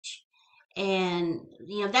And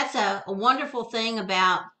that's a wonderful thing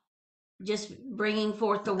about just bringing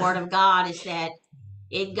forth the word of God, is that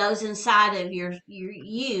it goes inside of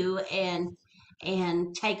you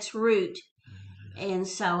and takes root. And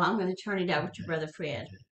so I'm going to turn it over to Brother Fred.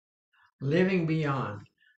 Living beyond.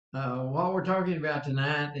 What we're talking about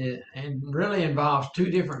tonight and really involves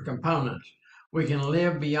two different components. We can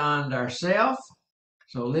live beyond ourself,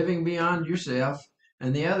 so living beyond yourself,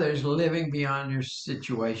 and the other is living beyond your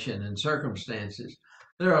situation and circumstances.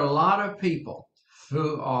 There are a lot of people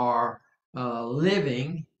who are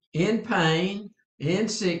living in pain, in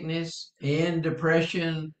sickness, in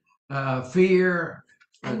depression, fear,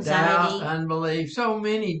 doubt, Anxiety. unbelief, so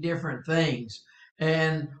many different things.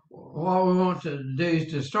 And what we want to do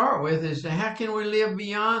to start with is how can we live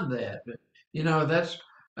beyond that?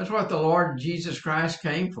 That's what the Lord Jesus Christ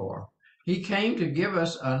came for. He came to give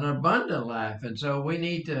us an abundant life, and so we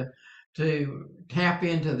need to tap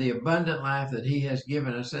into the abundant life that He has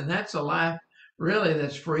given us, and that's a life really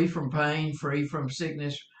that's free from pain, free from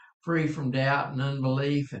sickness, free from doubt and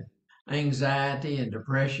unbelief and anxiety and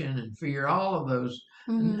depression and fear, all of those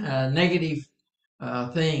Mm-hmm. negative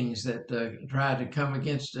things that try to come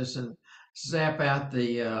against us and zap out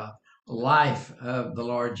the life of the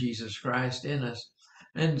Lord Jesus Christ in us.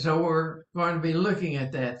 And so we're going to be looking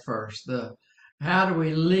at that first. The how do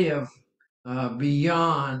we live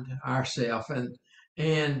beyond ourselves,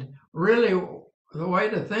 and really the way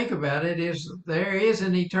to think about it is there is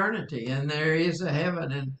an eternity and there is a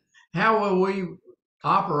heaven, and how will we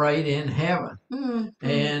operate in heaven? Mm-hmm.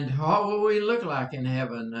 And what will we look like in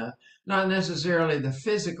heaven? Not necessarily the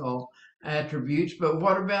physical attributes, but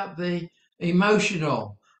what about the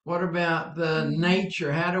emotional? What about the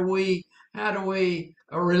nature? How do we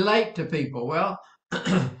relate to people? Well,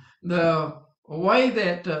 the way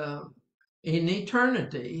that in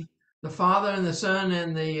eternity the Father and the Son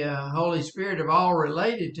and the Holy Spirit have all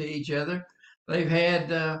related to each other. They've had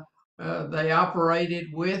they operated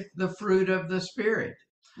with the fruit of the Spirit.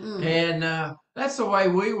 Mm. And that's the way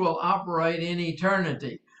we will operate in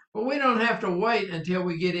eternity. But we don't have to wait until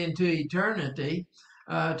we get into eternity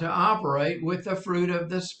to operate with the fruit of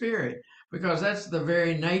the Spirit, because that's the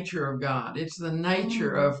very nature of God. It's the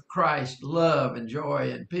nature Mm. of Christ, love and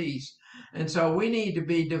joy and peace. And so we need to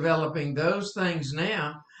be developing those things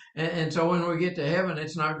now. And so when we get to heaven,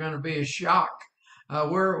 it's not going to be a shock.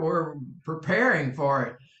 We're preparing for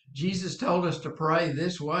it. Jesus told us to pray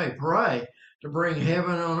this way: pray to bring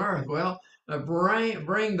heaven on earth. Well,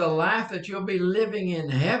 bring the life that you'll be living in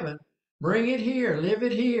heaven. Bring it here, live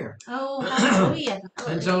it here. Oh, hallelujah. And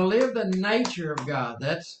Hallelujah. so live the nature of God.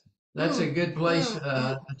 That's a Mm. good place Mm.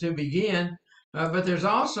 Mm. to begin. But there's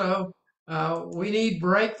also we need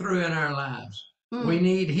breakthrough in our lives. We Mm.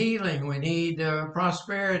 need healing. We need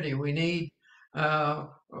prosperity. We need uh,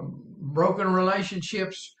 broken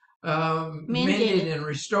relationships mended Mended. and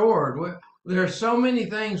restored. There are so many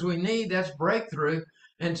things we need. That's breakthrough.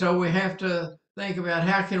 And so we have to think about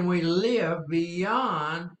how can we live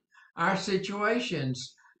beyond our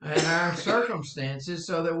situations and our circumstances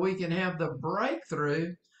so that we can have the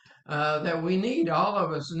breakthrough that we need. All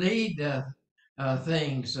of us need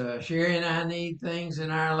things. Sherry and I need things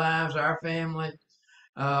in our lives, our family.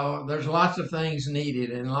 There's lots of things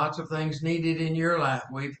needed, and lots of things needed in your life.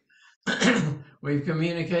 We've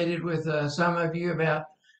communicated with some of you about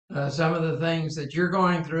some of the things that you're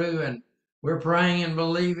going through, and we're praying and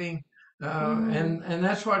believing, Mm. and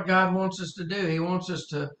that's what God wants us to do. He wants us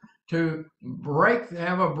to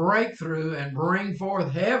have a breakthrough and bring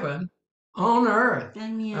forth heaven on earth.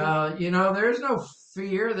 Amen. There's no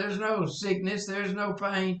fear, there's no sickness, there's no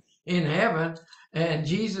pain in heaven, and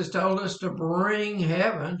Jesus told us to bring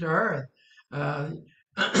heaven to earth. Uh,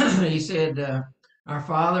 he said, "Our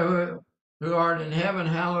Father who art in heaven,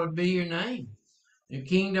 hallowed be your name. Your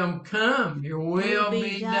kingdom come, your Will will be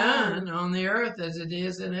be done. done on the earth as it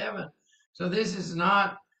is in heaven." So this is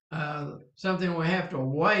not something we have to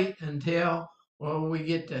wait until, well, we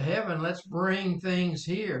get to heaven. Let's bring things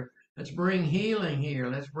here. Let's bring healing here.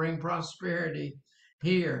 Let's bring prosperity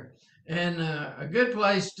here. And a good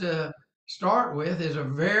place to start with is a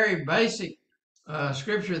very basic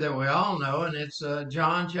scripture that we all know, and it's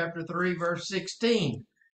John chapter 3, verse 16.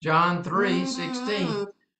 John 3:16, Mm-hmm.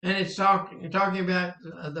 and it's talking about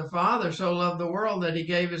the Father so loved the world that He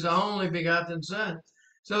gave His only begotten Son,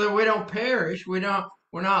 so that we don't perish, we're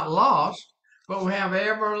not lost, but we have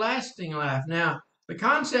everlasting life. Now, the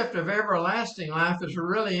concept of everlasting life is a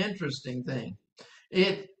really interesting thing.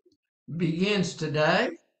 It begins today,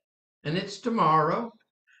 and it's tomorrow,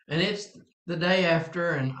 and it's the day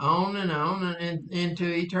after, and on and into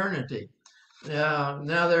eternity.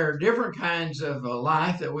 now there are different kinds of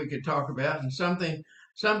life that we could talk about, and some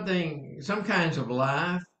kinds of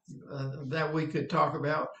life that we could talk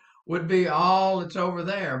about would be all that's over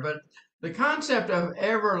there. But the concept of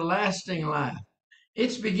everlasting life,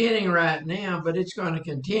 it's beginning right now, but it's going to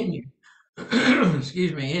continue,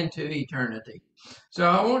 excuse me, into eternity. So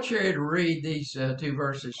I want you to read these two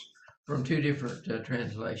verses from two different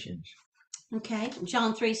translations. Okay,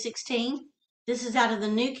 John 3:16. This is out of the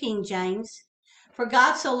New King James. For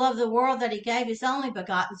God so loved the world that he gave his only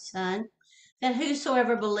begotten Son, that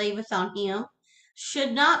whosoever believeth on him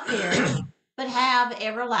should not perish, but have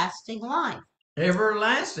everlasting life.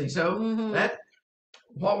 Everlasting. So that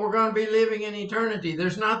what we're going to be living in eternity.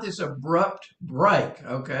 There's not this abrupt break.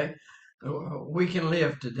 Okay, we can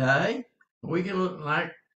live today. We can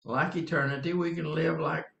like eternity. We can live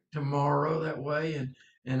like tomorrow that way,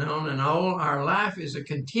 and on and on. Our life is a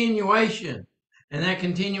continuation, and that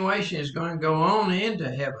continuation is going to go on into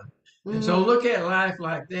heaven. And so look at life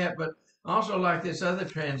like that, but also like this other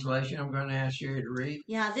translation I'm going to ask you to read.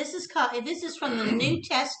 Yeah, this is from the New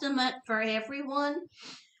Testament for everyone.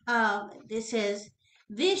 This says,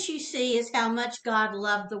 "This you see is how much God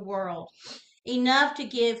loved the world, enough to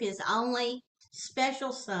give his only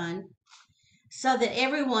special Son, so that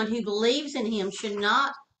everyone who believes in him should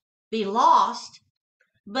not be lost,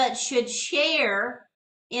 but should share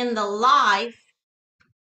in the life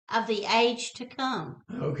of the age to come."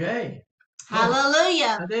 Okay.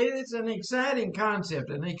 Hallelujah. It's an exciting concept,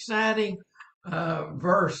 an exciting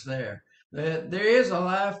verse there. That there is a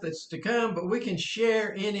life that's to come, but we can share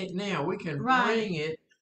in it now. We can bring it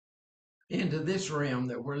into this realm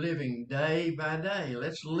that we're living day by day.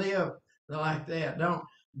 Let's live like that.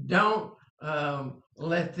 Don't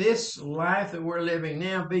let this life that we're living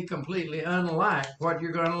now be completely unlike what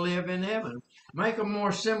you're going to live in heaven. Make them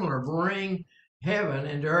more similar. Bring heaven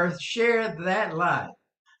into earth. Share that life.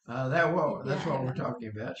 That's what we're talking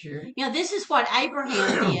about, Sherry. Yeah, this is what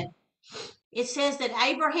Abraham did. It says that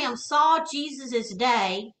Abraham saw Jesus'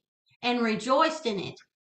 day and rejoiced in it.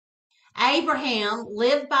 Abraham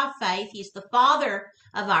lived by faith. He's the father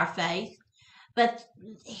of our faith, but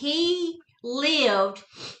he lived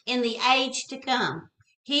in the age to come.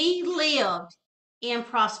 He lived in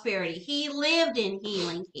prosperity. He lived in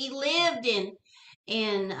healing. He lived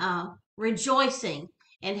in rejoicing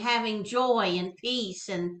and having joy and peace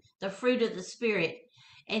and the fruit of the Spirit.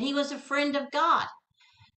 And he was a friend of God.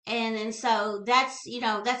 And so that's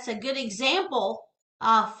a good example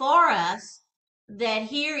for us that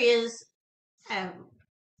here is a,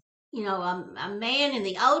 a man in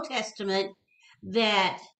the Old Testament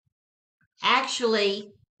that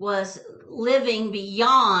actually was living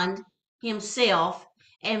beyond himself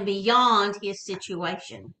and beyond his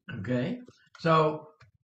situation. Okay. So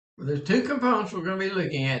there's two components we're going to be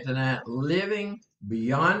looking at tonight: living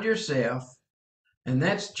beyond yourself, and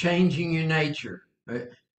that's changing your nature.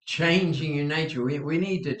 Changing your nature. We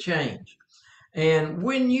need to change. And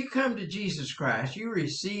when you come to Jesus Christ, you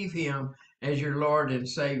receive him as your Lord and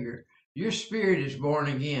Savior. Your spirit is born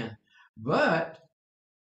again. But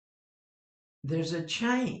there's a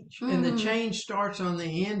change, and the change starts on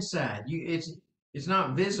the inside. It's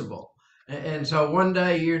not visible. And so one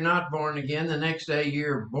day you're not born again, the next day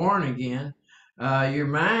you're born again. Your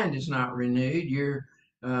mind is not renewed. You're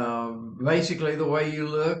basically the way you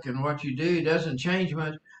look and what you do doesn't change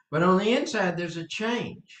much. But on the inside, there's a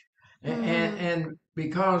change. And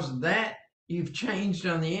because that you've changed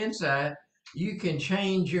on the inside, you can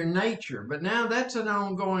change your nature. But now that's an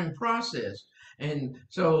ongoing process. And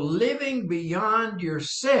so living beyond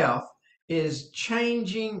yourself is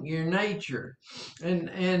changing your nature. And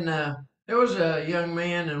there was a young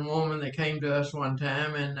man and woman that came to us one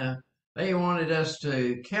time, and they wanted us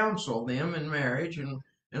to counsel them in marriage,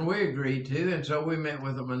 and we agreed to. And so we met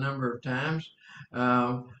with them a number of times.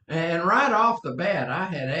 And right off the bat, I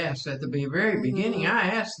had asked at the very beginning, I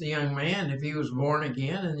asked the young man if he was born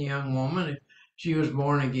again, and the young woman if she was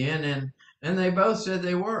born again, and they both said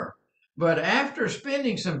they were. But after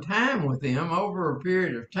spending some time with them over a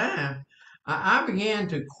period of time, I began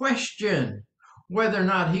to question whether or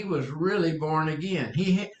not he was really born again.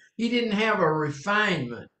 He didn't have a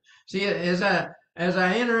refinement. See, as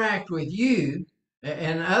I interact with you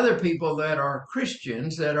and other people that are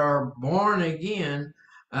Christians that are born again,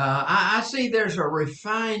 I see there's a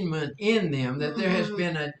refinement in them, that there has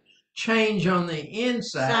been a change on the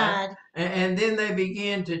inside, and then they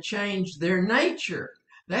begin to change their nature.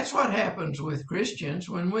 That's what happens with Christians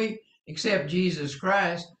when we accept Jesus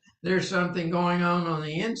Christ. There's something going on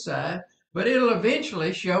the inside, but it'll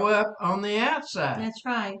eventually show up on the outside. That's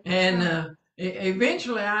right. And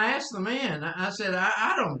eventually I asked the man, I said,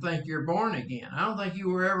 I don't think you're born again. I don't think you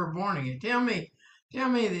were ever born again. Tell me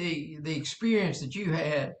the experience that you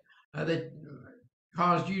had that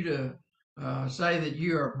caused you to say that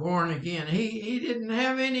you are born again. He didn't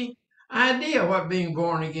have any idea what being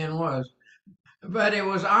born again was. But it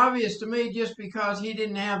was obvious to me just because he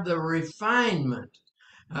didn't have the refinement,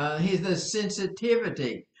 he's the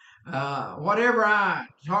sensitivity. Whatever I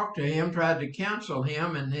talked to him, tried to counsel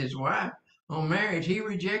him and his wife on marriage, he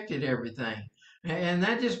rejected everything. And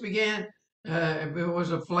that just began, it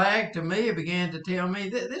was a flag to me. It began to tell me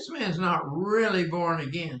that this man's not really born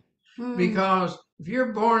again. Because if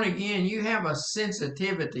you're born again, you have a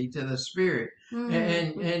sensitivity to the Spirit.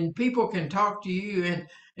 And people can talk to you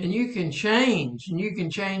and you can change and you can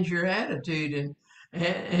change your attitude and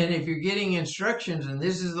if you're getting instructions and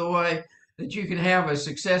this is the way that you can have a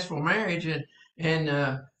successful marriage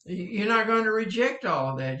and you're not going to reject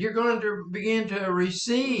all of that. You're going to begin to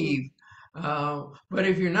receive. But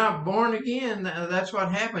if you're not born again, that's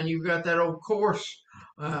what happened. You've got that old coarse,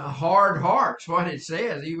 hard heart's what it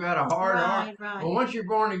says. You've got a hard heart. Right. Well, once you're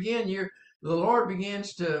born again, the Lord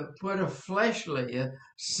begins to put a fleshly, a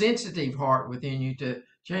sensitive heart within you to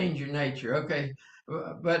change your nature. Okay,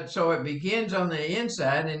 but so it begins on the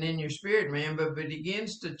inside and in your spirit, man, but it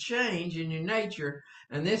begins to change in your nature.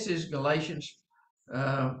 And this is Galatians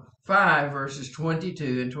 5, verses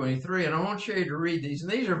 22 and 23. And I want you to read these.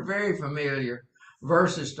 And these are very familiar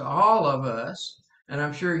verses to all of us. And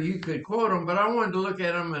I'm sure you could quote them, but I wanted to look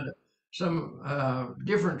at them in some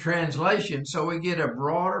different translations so we get a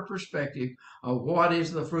broader perspective of what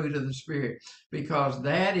is the fruit of the Spirit, because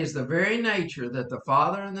that is the very nature that the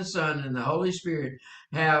Father and the Son and the Holy Spirit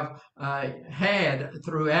have had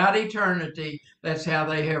throughout eternity. That's how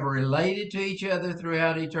they have related to each other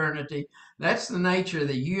throughout eternity. That's the nature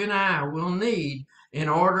that you and I will need in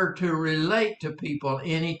order to relate to people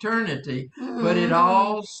in eternity. But it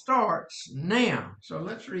all starts now. So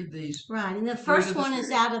let's read these. Right. And the first one is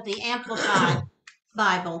out of the Amplified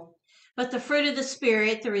Bible. But the fruit of the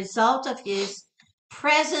Spirit, the result of His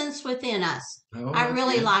presence within us. Oh, I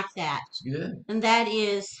really good. like that. That's good. And that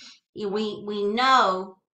is, we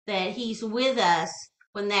know that He's with us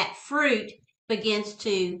when that fruit begins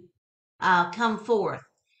to come forth.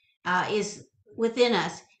 Is within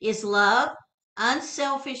us is love,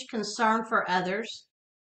 unselfish concern for others,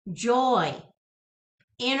 joy,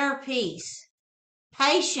 inner peace,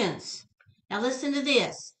 patience. Now listen to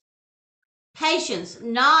this. Patience,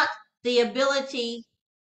 not the ability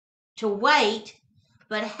to wait,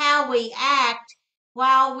 but how we act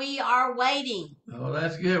while we are waiting. Oh,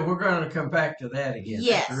 that's good. We're going to come back to that again.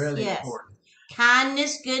 Yes, that's really yes. important.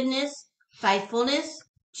 Kindness, goodness, faithfulness,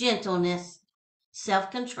 gentleness,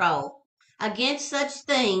 self-control. Against such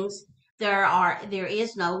things there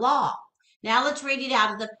is no law. Now let's read it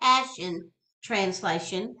out of the Passion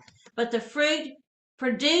Translation. But the fruit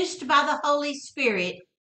produced by the Holy Spirit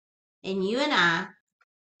in you and I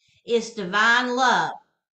is divine love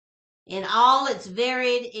in all its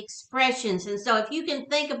varied expressions. And so if you can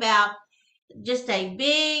think about just a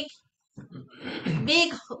big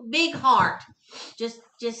heart, just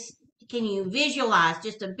can you visualize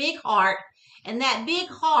just a big heart, and that big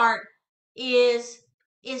heart is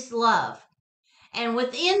love. And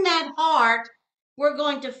within that heart, we're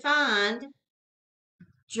going to find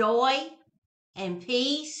joy and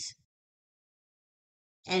peace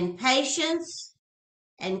and patience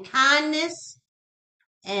and kindness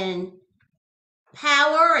and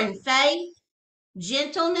power and faith,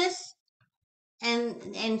 gentleness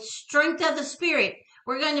and strength of the Spirit.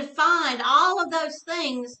 We're going to find all of those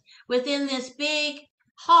things within this big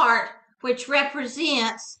heart, which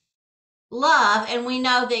represents love. And we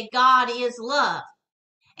know that God is love,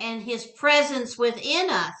 and His presence within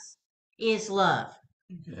us is love.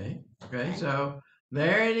 Okay. So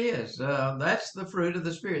there it is. That's the fruit of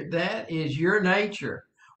the Spirit. That is your nature.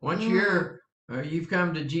 Once you've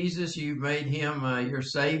come to Jesus, you've made Him your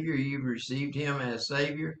Savior. You've received Him as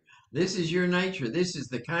Savior. This is your nature. This is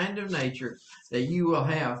the kind of nature that you will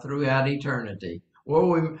have throughout eternity.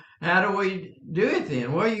 Well, how do we do it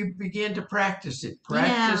then? Well, you begin to practice it.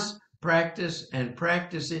 Practice, and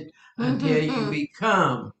practice it until you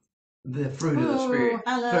become the fruit of the Spirit.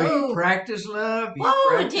 Hello. So you practice love.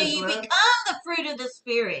 Until you become the fruit of the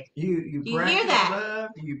Spirit. You do you practice hear that? love.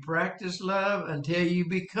 You practice love until you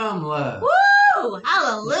become love. Woo!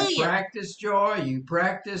 Hallelujah. You practice joy. You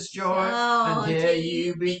practice joy until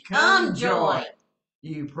you become joy.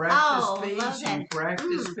 You practice peace. You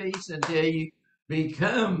practice peace until you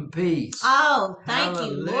become peace. Oh, thank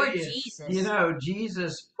Hallelujah. you, Lord Jesus. You know,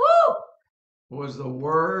 Jesus was the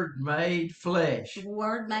Word made flesh. The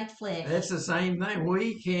Word made flesh. That's the same thing.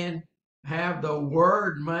 We can have the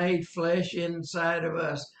Word made flesh inside of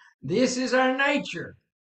us. This is our nature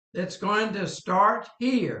that's going to start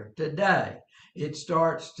here today. It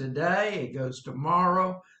starts today, it goes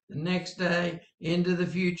tomorrow, the next day, into the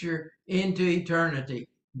future, into eternity.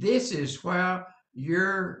 This is what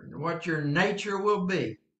your nature will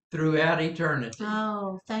be throughout eternity.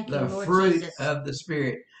 Oh, thank you, The Lord fruit Jesus. of the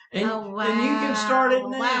Spirit. Oh, And you can start it wow.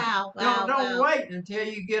 now. Wow, Don't wow, don't wow. wait until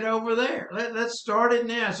you get over there. Let's start it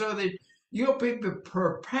now so that you'll be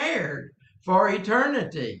prepared for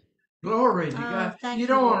eternity. Glory to Oh, God. You thank you,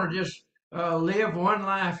 don't Lord. want to just live one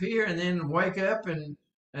life here and then wake up and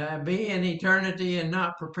be in eternity and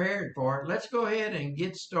not prepared for it. Let's go ahead and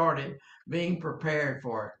get started being prepared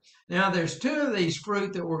for it. Now, there's two of these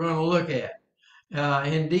fruit that we're going to look at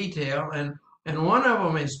in detail, and one of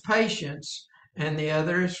them is patience, and the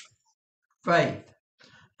other is faith.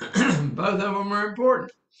 Both of them are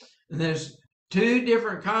important. And there's two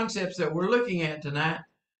different concepts that we're looking at tonight.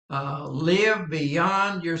 Live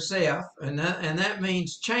beyond yourself, and that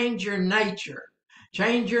means change your nature.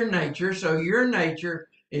 Change your nature so your nature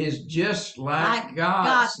is just like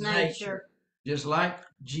God's nature, just like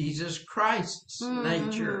Jesus Christ's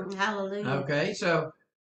nature. Hallelujah. Okay, so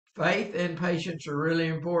faith and patience are really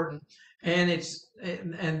important, and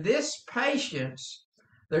this patience.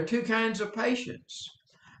 There are two kinds of patience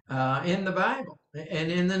in the Bible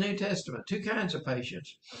and in the New Testament. Two kinds of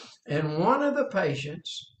patience, and one of the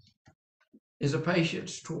patience is a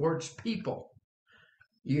patience towards people.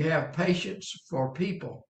 You have patience for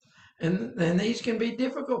people, and these can be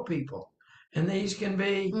difficult people, and these can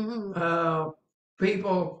be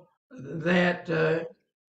people that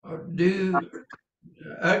do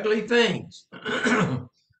ugly things,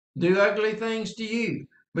 do ugly things to you.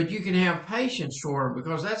 But you can have patience toward them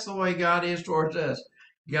because that's the way God is towards us.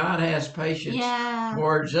 God has patience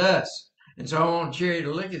towards us. And so I want Cherry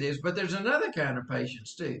to look at this. But there's another kind of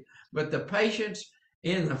patience too. But the patience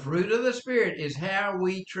in the fruit of the Spirit is how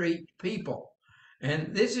we treat people.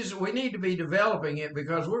 And we need to be developing it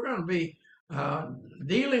because we're going to be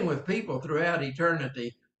dealing with people throughout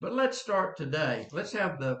eternity. But let's start today. Let's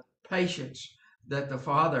have the patience that the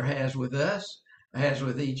Father has with us, has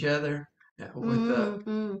with each other.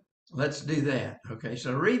 Let's do that. Okay,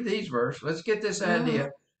 so read these verses. Let's get this idea.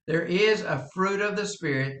 There is a fruit of the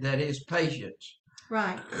Spirit that is patience.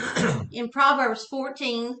 Right. In Proverbs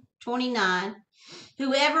 14:29,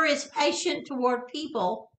 whoever is patient toward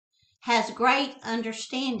people has great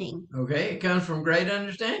understanding. Okay, it comes from great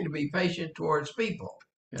understanding to be patient towards people.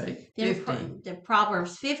 Okay, 15. The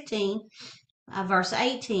Proverbs 15, verse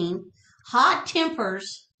 18, hot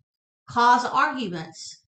tempers cause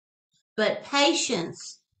arguments, but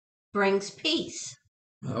patience brings peace.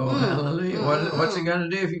 Oh, hallelujah. What's it going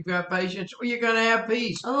to do if you've got patience? Well, you're going to have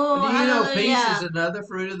peace. Oh, do you know peace hallelujah. is another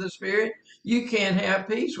fruit of the Spirit? You can't have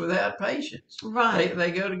peace without patience. Right.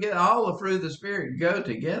 They go together. All the fruit of the Spirit go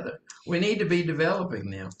together. We need to be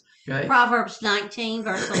developing them. Okay. Proverbs 19,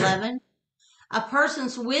 verse 11. A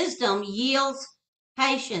person's wisdom yields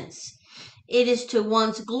patience. It is to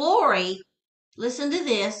one's glory, listen to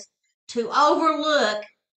this, to overlook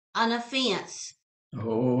an offense.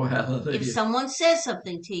 Oh, hallelujah. If someone says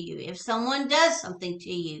something to you, if someone does something to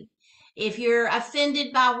you, if you're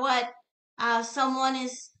offended by what someone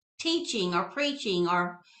is teaching or preaching,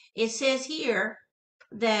 or it says here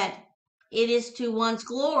that it is to one's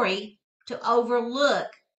glory to overlook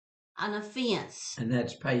an offense. And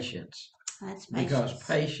that's patience. That's patience. Because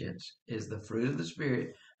patience is the fruit of the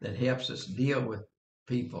Spirit that helps us deal with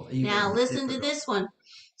people. Now listen to this one.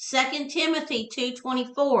 2 Timothy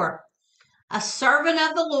 2:24. A servant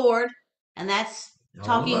of the Lord, and that's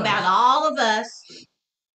talking about all of us,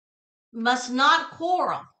 must not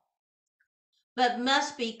quarrel, but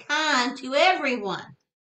must be kind to everyone,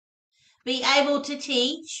 be able to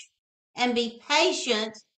teach, and be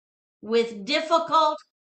patient with difficult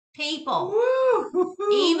people.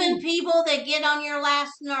 Even people that get on your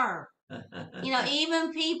last nerve.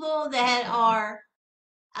 Even people that are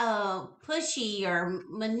pushy or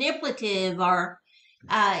manipulative, or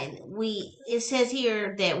it says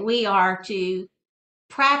here that we are to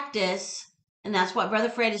practice, and that's what Brother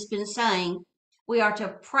Fred has been saying. We are to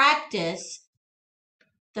practice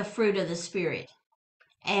the fruit of the Spirit,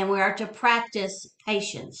 and we are to practice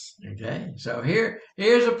patience. Okay, so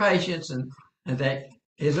here's a patience, and that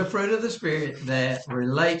is a fruit of the Spirit that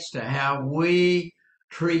relates to how we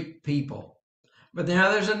treat people. But now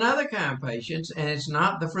there's another kind of patience, and it's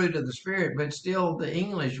not the fruit of the Spirit, but still the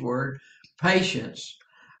English word patience.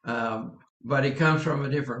 But it comes from a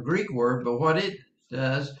different Greek word. But what it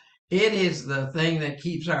does It is the thing that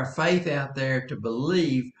keeps our faith out there to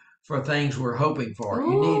believe for things we're hoping for. Ooh,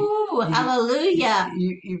 You, hallelujah.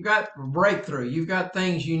 you've got breakthrough. You've got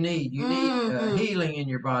things you need. You need Mm-hmm. healing in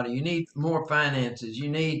your body. You need more finances. You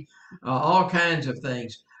need all kinds of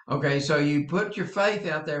things. Okay, so you put your faith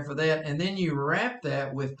out there for that, and then you wrap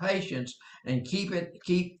that with patience and keep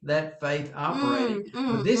that faith operating.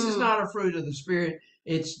 But this is Mm-hmm. not a fruit of the spirit.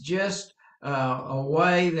 It's just a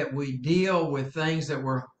way that we deal with things that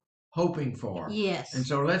we're hoping for. And Yes.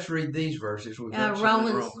 so let's read these verses. We've got some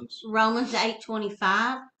in Romans. Romans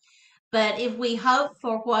 8:25. But if we hope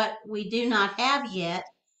for what we do not have yet,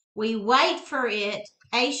 we wait for it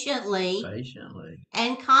patiently Patiently.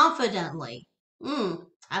 and confidently.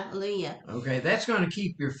 Hallelujah. Okay, that's going to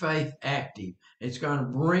keep your faith active. It's going to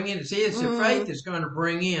bring in, see, it's your faith Mm, is going to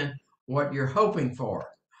bring in what you're hoping for.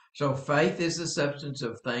 So faith is the substance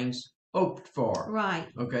of things hoped for. right.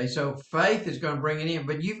 Okay, so faith is going to bring it in,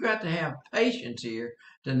 but you've got to have patience here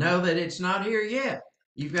to know that it's not here yet.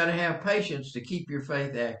 You've got to have patience to keep your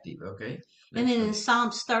faith active. Okay, And next then in one.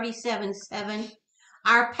 Psalms 37:7,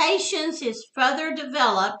 our patience is further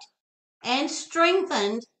developed and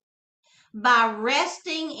strengthened by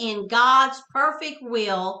resting in God's perfect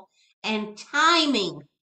will and timing.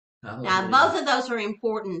 Now, Hallelujah. both of those are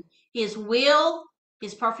important. His will,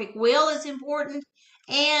 his perfect will is important,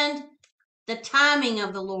 and the timing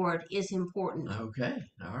of the Lord is important. Okay,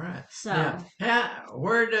 all right. So, Now,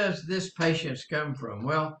 where does this patience come from?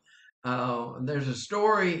 Well, there's a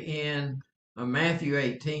story in Matthew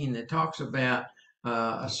 18 that talks about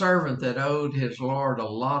a servant that owed his Lord a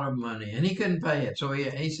lot of money and he couldn't pay it. So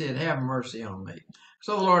he said, "Have mercy on me."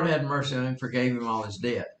 So the Lord had mercy on him, forgave him all his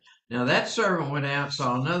debt. Now, that servant went out,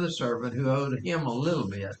 saw another servant who owed him a little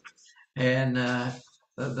bit. And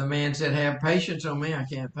the man said, "Have patience on me. I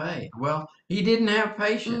can't pay." Well, he didn't have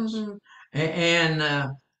patience. mm-hmm,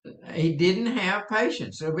 And he didn't have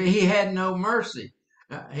patience. So he had no mercy.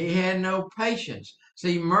 He had no patience.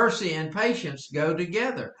 See, mercy and patience go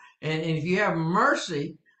together. And if you have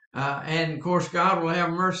mercy, and of course, God will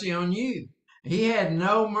have mercy on you. He had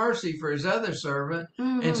no mercy for his other servant,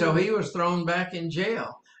 and so mm-hmm. he was thrown back in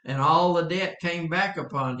jail, and all the debt came back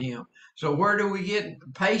upon him. So, where do we get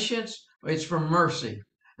patience? It's from mercy.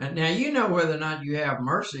 And now you know whether or not you have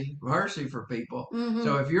mercy for people. Mm-hmm.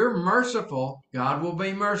 So if you're merciful, God will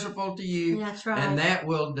be merciful to you, That's and right. that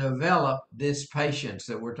will develop this patience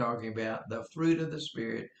that we're talking about, the fruit of the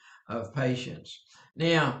Spirit of patience.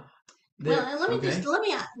 Now, Well, and okay,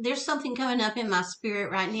 there's something coming up in my spirit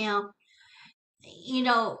right now.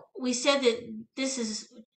 We said that this is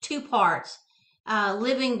two parts,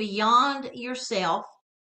 living beyond yourself,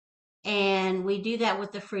 and we do that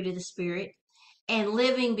with the fruit of the Spirit, and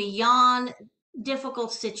living beyond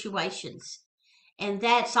difficult situations. And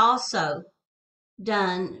that's also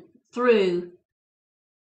done through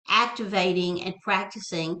activating and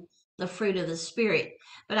practicing the fruit of the Spirit.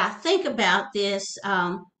 But I think about this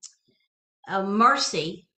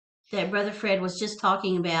mercy that Brother Fred was just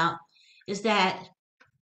talking about is that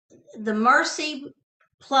the mercy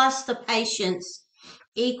plus the patience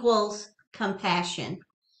equals compassion.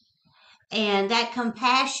 And that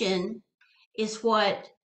compassion is what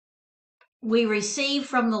we receive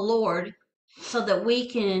from the Lord so that we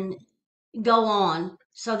can go on,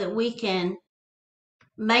 so that we can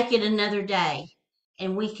make it another day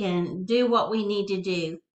and we can do what we need to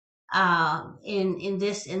do in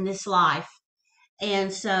this life.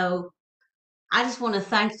 And so I just want to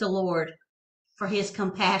thank the Lord for his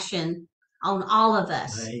compassion on all of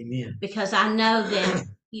us, amen. because I know that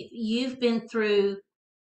you've been through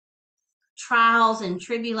trials and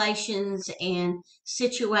tribulations and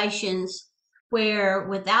situations where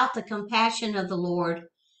without the compassion of the Lord,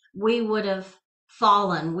 we would have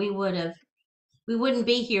fallen. We wouldn't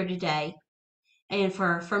be here today. And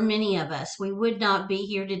for many of us, we would not be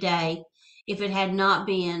here today if it had not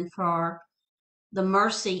been for the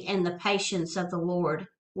mercy and the patience of the Lord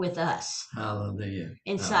with us. Hallelujah.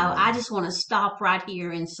 And so I Hallelujah. just want to stop right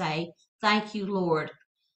here and say, thank you, Lord,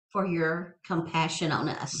 for your compassion on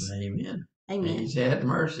us. Amen. Amen. He's had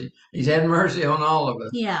mercy. He's had mercy on all of us.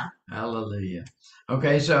 Yeah. Hallelujah.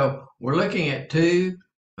 Okay, so we're looking at two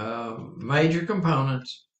major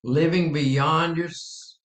components: living beyond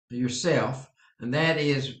yourself, and that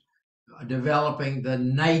is developing the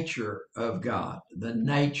nature of God, the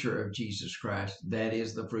nature of Jesus Christ. That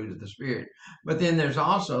is the fruit of the Spirit. But then there's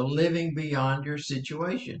also living beyond your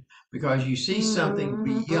situation, because you see something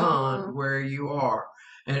beyond where you are,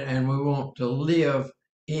 and we want to live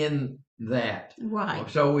in that. Right.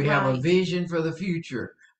 So we have a Right. vision for the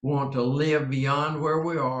future. We want to live beyond where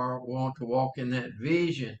we are. We want to walk in that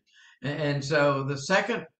vision. And so the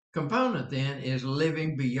second component then is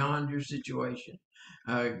living beyond your situation.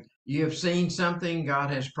 You have seen something,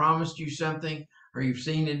 God has promised you something, or you've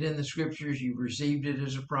seen it in the scriptures, you've received it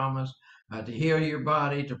as a promise to heal your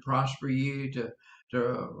body, to prosper you, to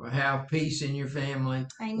have peace in your family.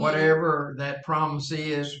 Amen. Whatever that promise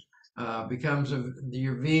is becomes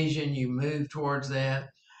your vision, you move towards that.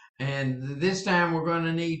 And this time we're going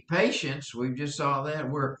to need patience. We just saw that.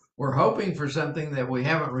 We're hoping for something that we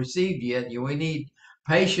haven't received yet. We need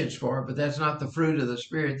patience for it, but that's not the fruit of the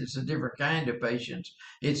Spirit. It's a different kind of patience.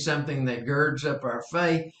 It's something that girds up our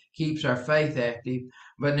faith, keeps our faith active.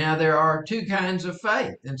 But now there are two kinds of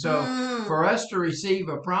faith. And so for us to receive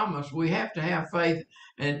a promise, we have to have faith.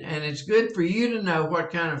 And it's good for you to know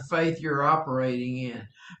what kind of faith you're operating in,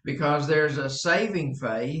 because there's a saving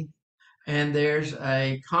faith and there's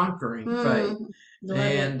a conquering faith.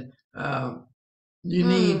 And you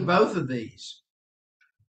need both of these.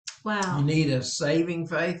 Wow. You need a saving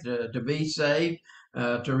faith to be saved,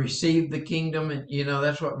 to receive the kingdom. And,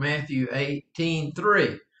 that's what Matthew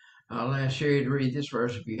 18:3. I'll ask Sherry to read this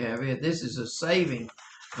verse if you have it. This is a saving.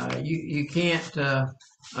 You can't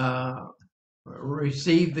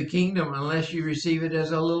receive the kingdom unless you receive it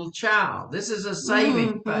as a little child. This is a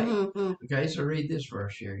saving faith. Okay, so read this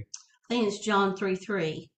verse, Sherry. I think it's John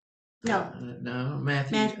 3:3. No. No,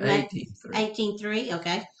 Matthew 18:3. 18:3,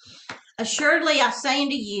 okay. Assuredly, I say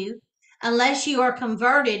unto you, unless you are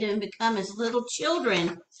converted and become as little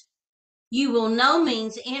children, you will no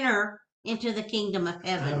means enter into the kingdom of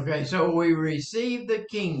heaven. Okay, so we receive the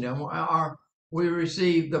kingdom, or we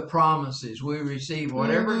receive the promises. We receive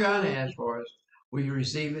whatever God has for us. We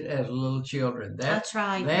receive it as little children. That's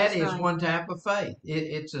right. That is one type of faith.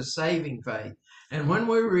 It's a saving faith. And when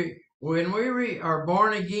we are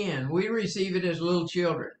born again, we receive it as little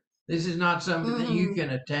children. This is not something that you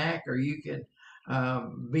can attack or you can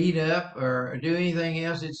beat up or do anything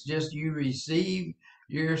else. It's just you receive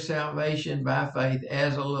your salvation by faith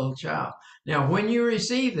as a little child. Now, when you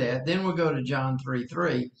receive that, then we'll go to John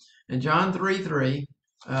 3:3. And John 3:3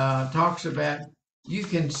 talks about you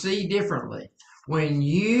can see differently. When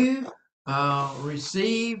you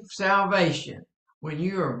receive salvation, when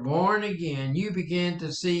you are born again, you begin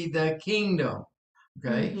to see the kingdom.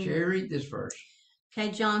 Okay, Sherry, read this verse. Okay,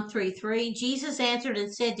 John 3:3. Jesus answered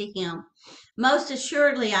and said to him, most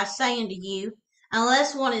assuredly I say unto you,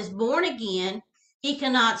 unless one is born again, he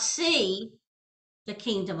cannot see the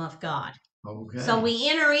kingdom of God. Okay. So we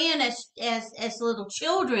enter in as little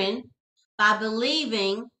children by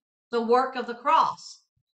believing the work of the cross,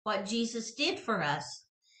 what Jesus did for us.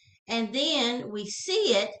 And then we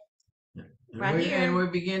see it here. And we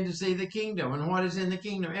begin to see the kingdom. And what is in the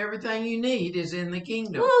kingdom? Everything you need is in the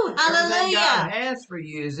kingdom. Woo, hallelujah. Everything God has for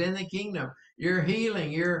you is in the kingdom. Your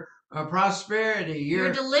healing, your prosperity,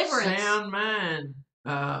 your deliverance, sound mind,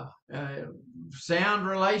 sound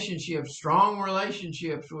relationships, strong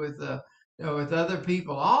relationships with other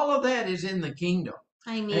people. All of that is in the kingdom.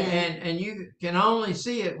 Amen. And you can only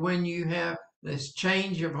see it when you have this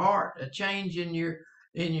change of heart, a change in your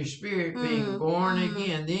spirit, being born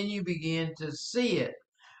again. Then you begin to see it.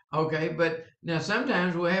 Okay, but now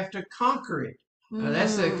sometimes we have to conquer it.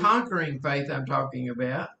 That's the conquering faith I'm talking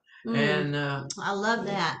about. And I love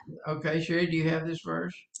that. Okay, Sherry, do you have this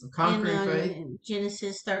verse? Conquering faith?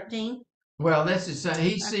 Genesis 13. Well, this is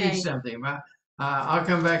he sees something. I'll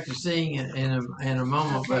come back to seeing it in a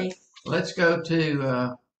moment. Okay. But let's go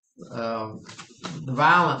to the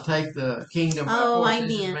violent take the kingdom. Oh, amen.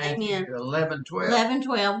 This is Matthew 11:12.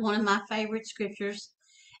 11:12, one of my favorite scriptures.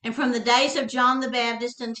 And from the days of John the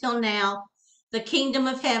Baptist until now, the kingdom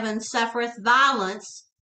of heaven suffereth violence,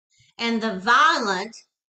 and the violent,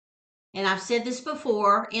 and I've said this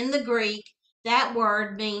before, in the Greek, that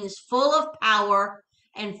word means full of power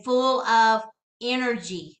and full of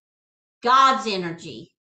energy. God's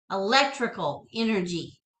energy, electrical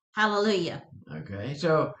energy. Hallelujah. Okay,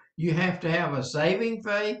 so you have to have a saving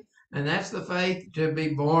faith, and that's the faith to be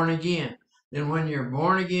born again. Then when you're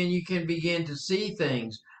born again, you can begin to see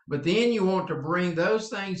things. But then you want to bring those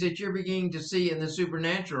things that you're beginning to see in the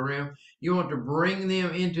supernatural realm, you want to bring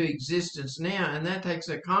them into existence now, and that takes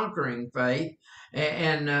a conquering faith.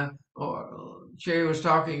 And Sherry was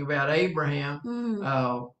talking about Abraham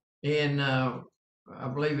in, I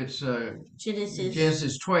believe it's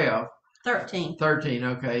Genesis 12. 13. 13,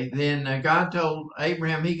 okay. Then God told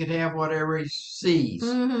Abraham he could have whatever he sees.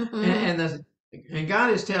 And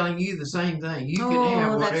God is telling you the same thing. You can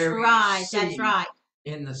have whatever you see. That's right.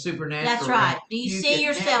 In the supernatural. That's right. Do you see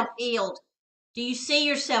yourself healed? Do you see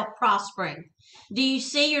yourself prospering? Do you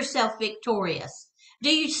see yourself victorious? Do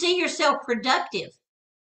you see yourself productive?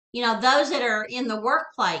 Those that are in the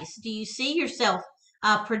workplace, do you see yourself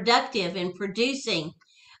productive and producing?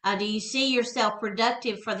 Do you see yourself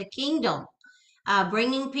productive for the kingdom?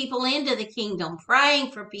 Bringing people into the kingdom,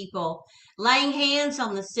 praying for people, laying hands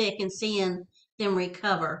on the sick and seeing them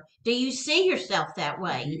recover. Do you see yourself that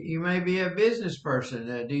way? You may be a business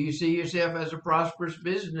person. Do you see yourself as a prosperous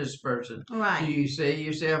business person? Do Right. you see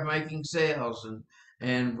yourself making sales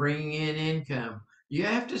and bringing in income? You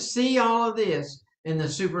have to see all of this in the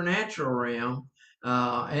supernatural realm.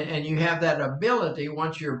 And you have that ability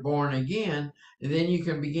once you're born again, and then you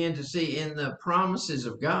can begin to see in the promises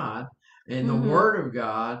of God, in the Mm-hmm. Word of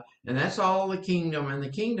God, and that's all the kingdom. And the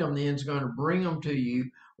kingdom then is going to bring them to you.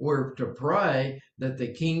 We're to pray that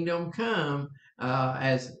the kingdom come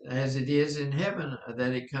as it is in heaven,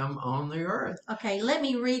 that it come on the earth. Okay, let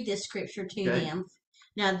me read this scripture to Okay. them.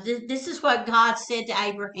 Now, this is what God said to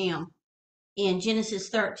Abraham in Genesis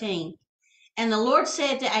 13. And the Lord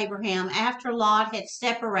said to Abraham, after Lot had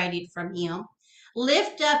separated from him,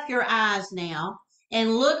 lift up your eyes now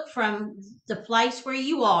and look from the place where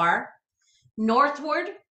you are, northward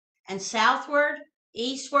and southward,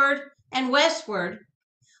 eastward and westward,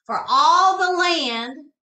 for all the land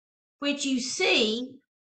which you see,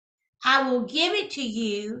 I will give it to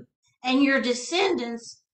you and your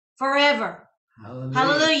descendants forever. Hallelujah.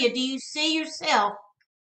 Hallelujah. Do you see yourself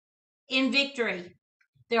in victory?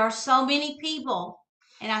 There are so many people,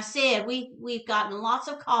 and I said we've gotten lots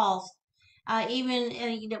of calls, even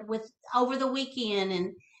with over the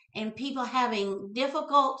weekend, and people having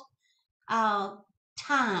difficult uh,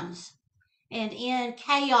 times and in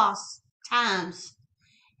chaos times,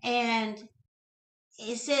 and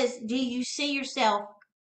it says, do you see yourself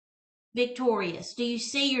victorious? Do you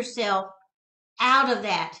see yourself out of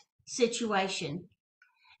that situation?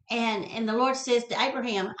 And the Lord says to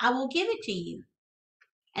Abraham, I will give it to you.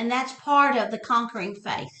 And that's part of the conquering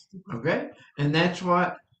faith. Okay. And that's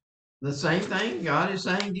what the same thing God is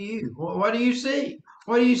saying to you. What do you see?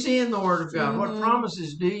 What do you see in the Word of God? What Mm-hmm.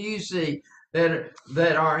 promises do you see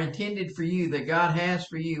that are intended for you, that God has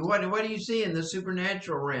for you? What do you see in the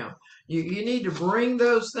supernatural realm? You need to bring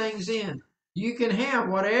those things in. You can have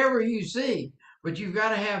whatever you see, but you've got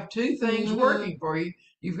to have two things Mm-hmm. working for you.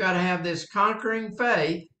 You've got to have this conquering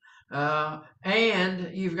faith, and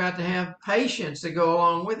you've got to have patience to go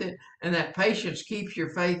along with it. And that patience keeps your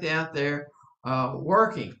faith out there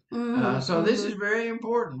working. So this is very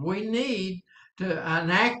important. We need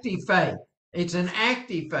an active faith. It's an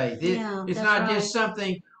active faith. Yeah, It's that's not right. just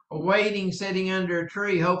something waiting, sitting under a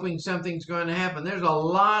tree, hoping something's going to happen. There's a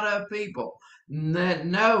lot of people that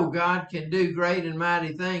know God can do great and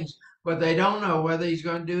mighty things, but they don't know whether He's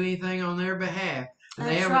going to do anything on their behalf. And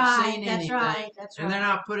they That's haven't right. seen That's anything, right. That's and they're right.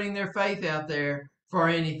 not putting their faith out there for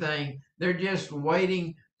anything. They're just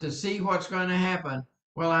waiting to see what's going to happen.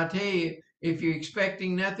 Well, I tell you, if you're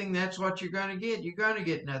expecting nothing, that's what you're going to get. You're going to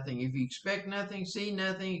get nothing. If you expect nothing, see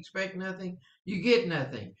nothing, expect nothing, you get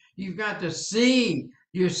nothing. You've got to see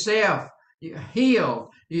yourself healed,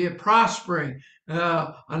 you're prospering,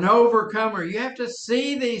 an overcomer. You have to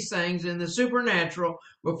see these things in the supernatural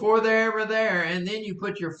before they're ever there, and then you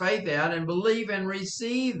put your faith out and believe and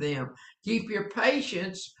receive them. Keep your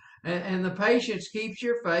patience, and the patience keeps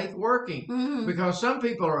your faith working. Mm-hmm. Because some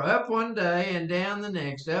people are up one day and down the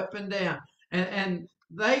next, up and down, and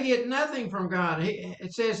they get nothing from God.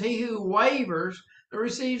 It says, "He who wavers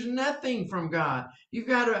receives nothing from God." You've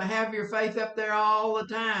got to have your faith up there all the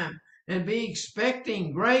time and be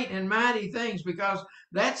expecting great and mighty things, because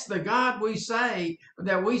that's the God we say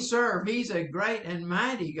that we serve. He's a great and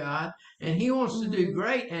mighty God, and He wants to do Mm-hmm.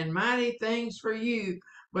 great and mighty things for you.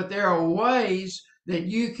 But there are ways that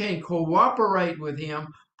you can cooperate with Him,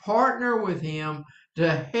 partner with Him to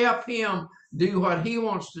help Him do what He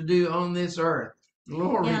wants to do on this earth.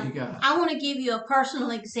 Glory Yeah. to God. I want to give you a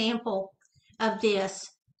personal example of this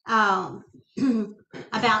um,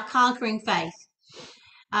 about conquering faith.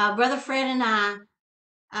 Brother Fred and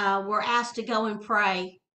I were asked to go and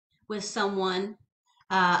pray with someone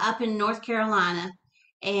up in North Carolina,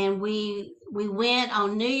 and we went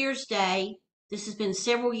on New Year's Day. This has been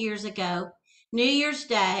several years ago. New Year's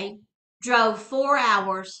Day, drove 4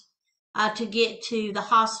 hours to get to the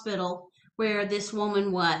hospital where this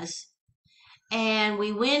woman was, and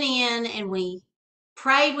we went in and we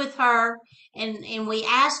prayed with her, and we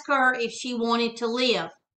asked her if she wanted to live.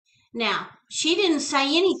 Now she didn't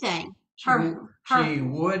say anything. She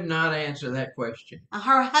would not answer that question.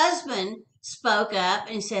 Her husband spoke up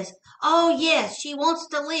and says, "Oh yes, she wants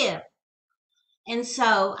to live." And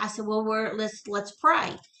so I said, "Well, let's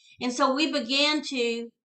pray." And so we began to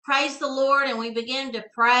praise the Lord, and we began to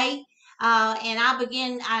pray. And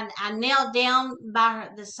I knelt down by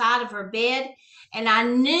the side of her bed, and I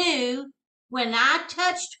knew when I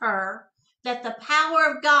touched her, that the power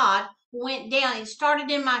of God went down. It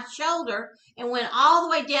started in my shoulder and went all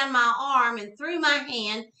the way down my arm and through my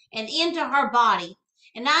hand and into her body.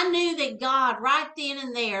 And I knew that God, right then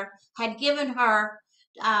and there, had given her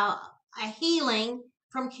a healing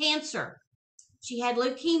from cancer. She had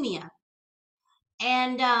leukemia.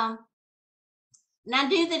 And I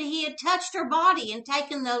knew that He had touched her body and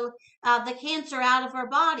taken the cancer out of her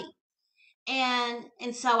body. And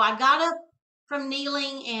so I got up from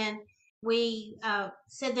kneeling, and we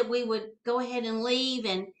said that we would go ahead and leave.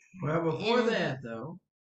 Well, before And that though,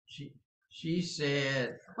 she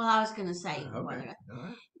said, well, I was going to say, okay, all right.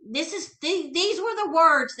 these were the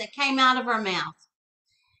words that came out of her mouth.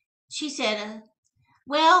 She said,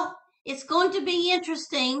 "Well, it's going to be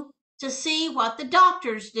interesting to see what the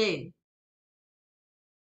doctors do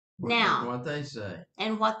now What they say.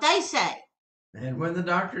 and what they say." And when the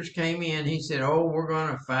doctors came in, he said, "Oh, we're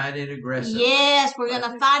going to fight it aggressively." Yes, we're going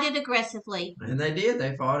to fight it aggressively. And they did.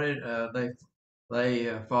 They fought it. They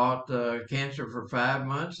fought cancer for 5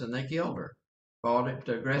 months, and they killed her. Fought it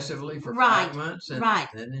aggressively for Right, 5 months, and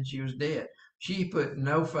then she was dead. She put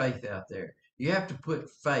no faith out there. You have to put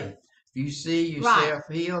faith. If you see yourself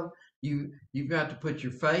healed, you've got to put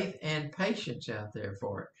your faith and patience out there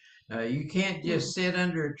for it. You can't just sit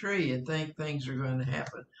under a tree and think things are going to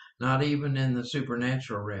happen. Not even in the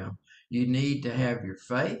supernatural realm. You need to have your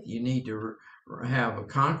faith. You need to have a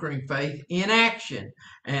conquering faith in action,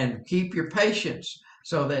 and keep your patience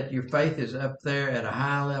so that your faith is up there at a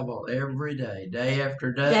high level every day, day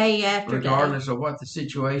after day, regardless of what the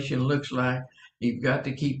situation looks like. You've got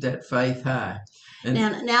to keep that faith high. And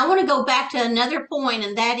now I want to go back to another point,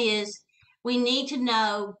 and that is we need to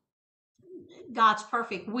know God's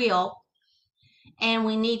perfect will, and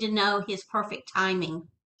we need to know His perfect timing.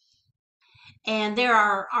 And there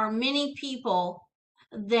are many people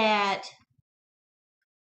that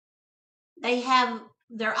they have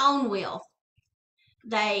their own will.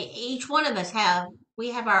 Each one of us we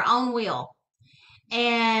have our own will.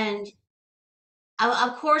 And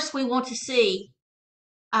of course we want to see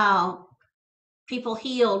uh, people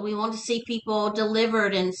healed. We want to see people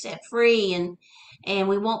delivered and set free, and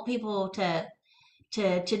we want people to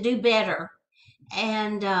do better.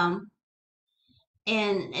 And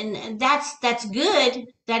and that's good.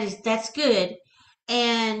 That's good.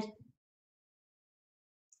 And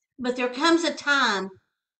but there comes a time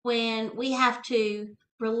when we have to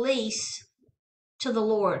release to the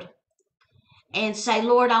Lord and say,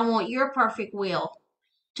 "Lord, I want your perfect will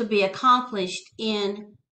to be accomplished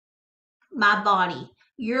in my body,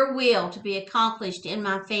 your will to be accomplished in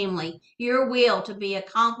my family, your will to be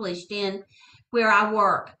accomplished in where I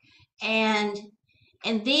work." And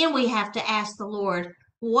then we have to ask the Lord,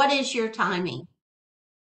 "What is your timing?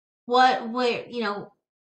 Where,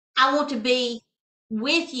 I want to be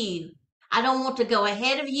with you. I don't want to go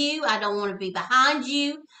ahead of you. I don't want to be behind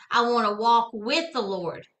you. I want to walk with the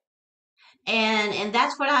Lord." And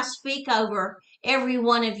that's what I speak over every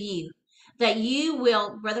one of you, that you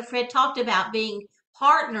will. Brother Fred talked about being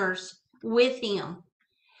partners with Him.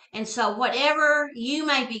 And so whatever you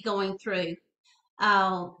may be going through,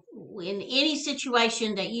 uh, in any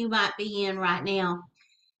situation that you might be in right now,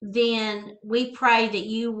 then we pray that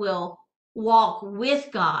you will walk with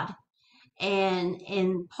God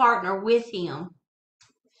and partner with Him.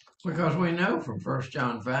 because we know from 1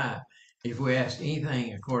 John 5, if we ask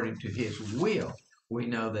anything according to His will, we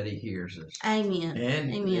know that He hears us. Amen.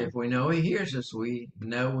 And Amen. if we know He hears us, we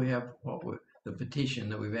know we have the petition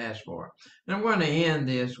that we've asked for. And I'm going to end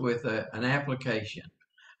this with an application,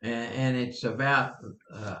 and it's about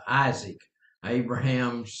Isaac,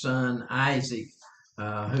 Abraham's son Isaac,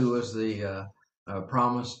 who was the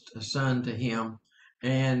promised son to him.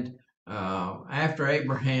 And after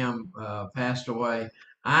Abraham passed away,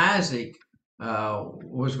 Isaac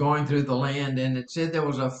was going through the land, and it said there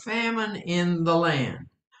was a famine in the land.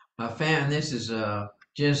 A famine. This is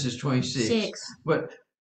Genesis 26. But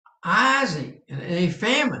Isaac, a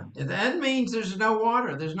famine. That means there's no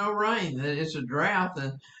water, there's no rain, it's a drought,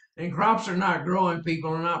 and crops are not growing,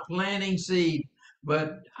 people are not planting seed.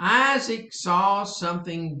 But Isaac saw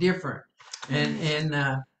something different. And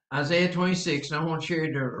in Isaiah 26, and I want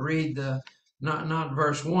you to read the not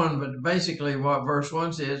verse 1, but basically what verse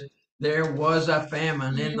 1 says, there was a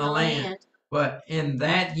famine in the land. But in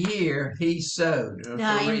that year he sowed.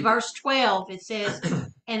 In verse 12 it says,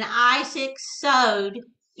 "And Isaac sowed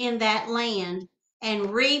in that land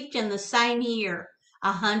and reaped in the same year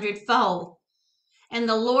 100-fold. And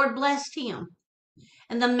the Lord blessed him.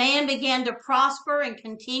 And the man began to prosper and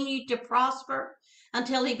continued to prosper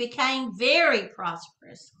until he became very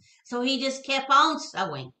prosperous." So he just kept on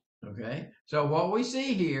sowing. Okay, so what we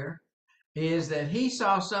see here is that he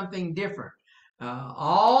saw something different.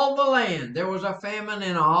 All the land, there was a famine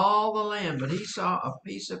in all the land, but he saw a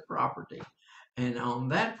piece of property. And on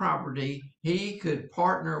that property, he could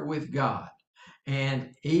partner with God and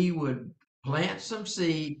he would plant some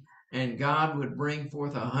seed and God would bring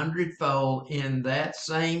forth 100-fold in that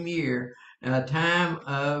same year, a time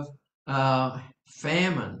of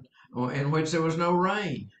famine in which there was no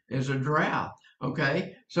rain. There's a drought.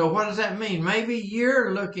 Okay, so what does that mean? Maybe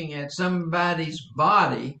you're looking at somebody's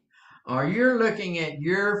body or you're looking at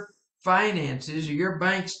your finances or your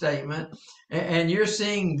bank statement and you're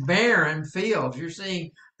seeing barren fields. You're seeing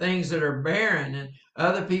things that are barren, and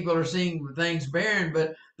other people are seeing things barren,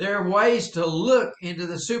 but there are ways to look into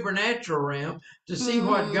the supernatural realm to see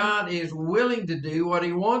what Hmm. God is willing to do, what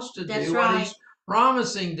he wants to That's do, what right. he's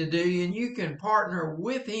promising to do, and you can partner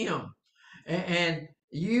with him and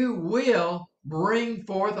you will bring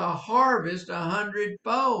forth a harvest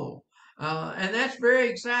 100-fold. And that's very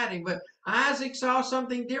exciting. But Isaac saw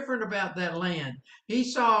something different about that land. He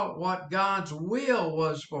saw what God's will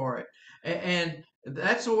was for it. And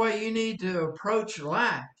that's the way you need to approach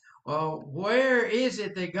life. Where is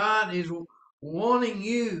it that God is wanting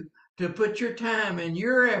you to put your time and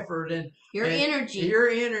your effort Your and energy. your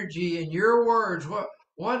energy and your words?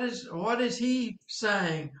 What is He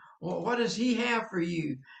saying? What does He have for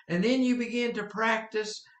you? And then you begin to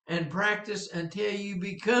practice and practice until you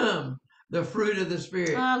become the fruit of the Oh,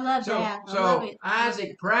 Spirit. I love So, that. I love so it. Love it.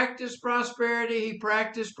 Isaac practiced prosperity. He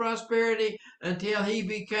practiced prosperity until he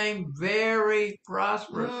became very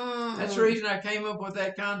prosperous. That's the Mm. reason I came up with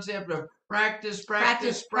that concept of practice, Practice,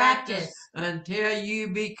 practice, practice practice. until you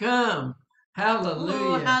become. Oh,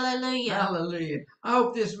 Hallelujah. hallelujah. Hallelujah. I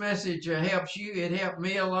hope this message helps you. It helped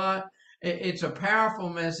me a lot. It's a powerful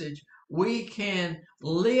message. We can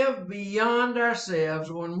live beyond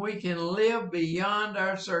ourselves when we can live beyond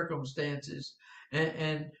our circumstances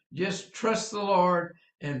and just trust the Lord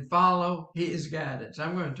and follow His guidance.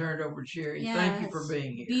 I'm going to turn it over to Sherry. Thank you for Yes.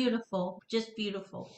 being here. Beautiful. Just beautiful.